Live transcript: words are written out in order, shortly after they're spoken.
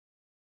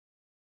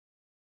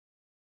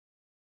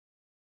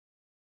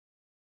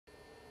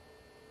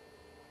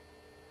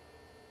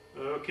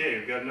Okay,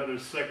 we've got another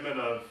segment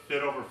of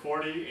Fit Over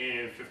 40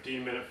 and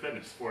 15-minute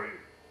fitness for you.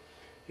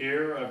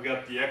 Here I've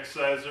got the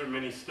X-iser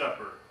mini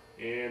stepper,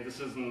 and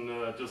this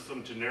isn't just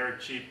some generic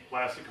cheap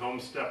plastic home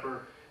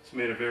stepper. It's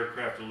made of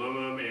aircraft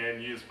aluminum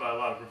and used by a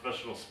lot of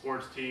professional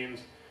sports teams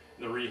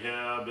in the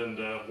rehab and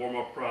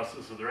warm-up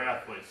process of their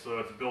athletes. So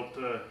it's built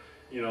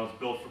it's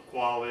built for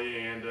quality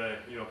and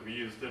can be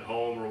used at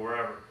home or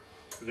wherever.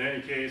 But in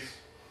any case,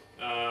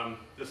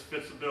 this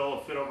fits the bill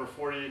of Fit Over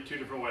 40 two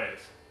different ways.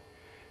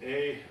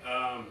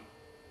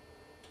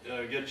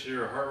 Get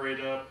your heart rate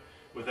up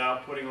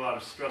without putting a lot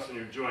of stress on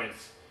your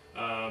joints.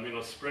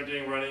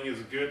 Sprinting, running is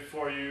good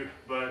for you,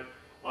 but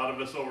a lot of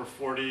us over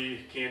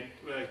 40 can't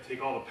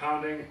take all the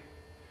pounding,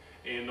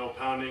 and no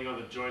pounding on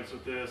the joints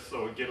with this.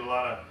 So you get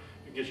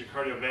your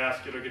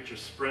cardiovascular, get your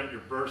sprint,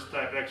 your burst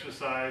type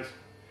exercise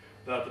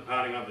without the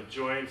pounding on the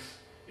joints,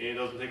 and it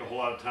doesn't take a whole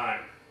lot of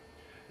time.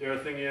 The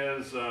other thing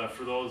is,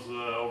 for those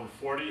over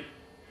 40,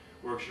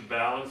 works your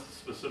balance,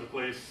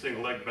 specifically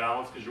single leg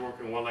balance, because you're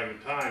working one leg at a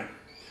time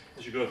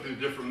as you go through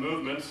different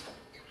movements,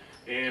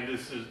 and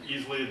this is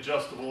easily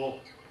adjustable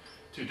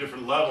to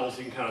different levels.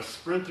 You can kind of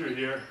sprint through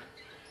here,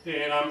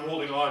 and I'm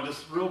holding on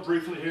just real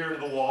briefly here to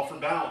the wall for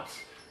balance.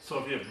 So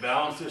if you have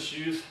balance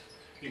issues,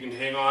 you can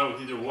hang on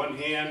with either one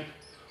hand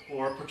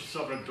or put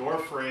yourself in a door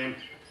frame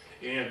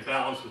and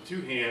balance with two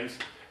hands,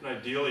 and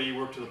ideally you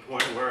work to the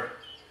point where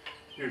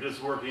you're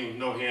just working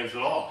no hands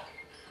at all.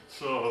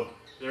 So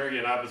there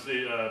again,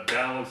 obviously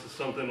balance is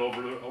something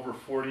over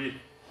 40.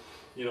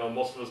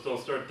 Most of us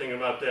don't start thinking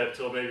about that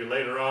till maybe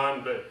later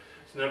on, but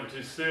it's never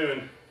too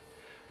soon.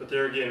 But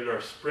there again,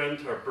 our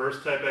sprint, our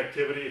burst type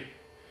activity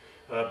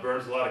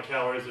burns a lot of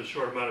calories in a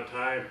short amount of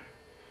time.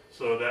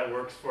 So that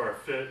works for our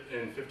fit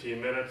in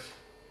 15 minutes.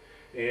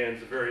 And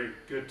it's a very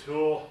good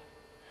tool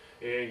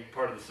and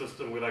part of the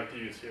system we like to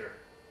use here.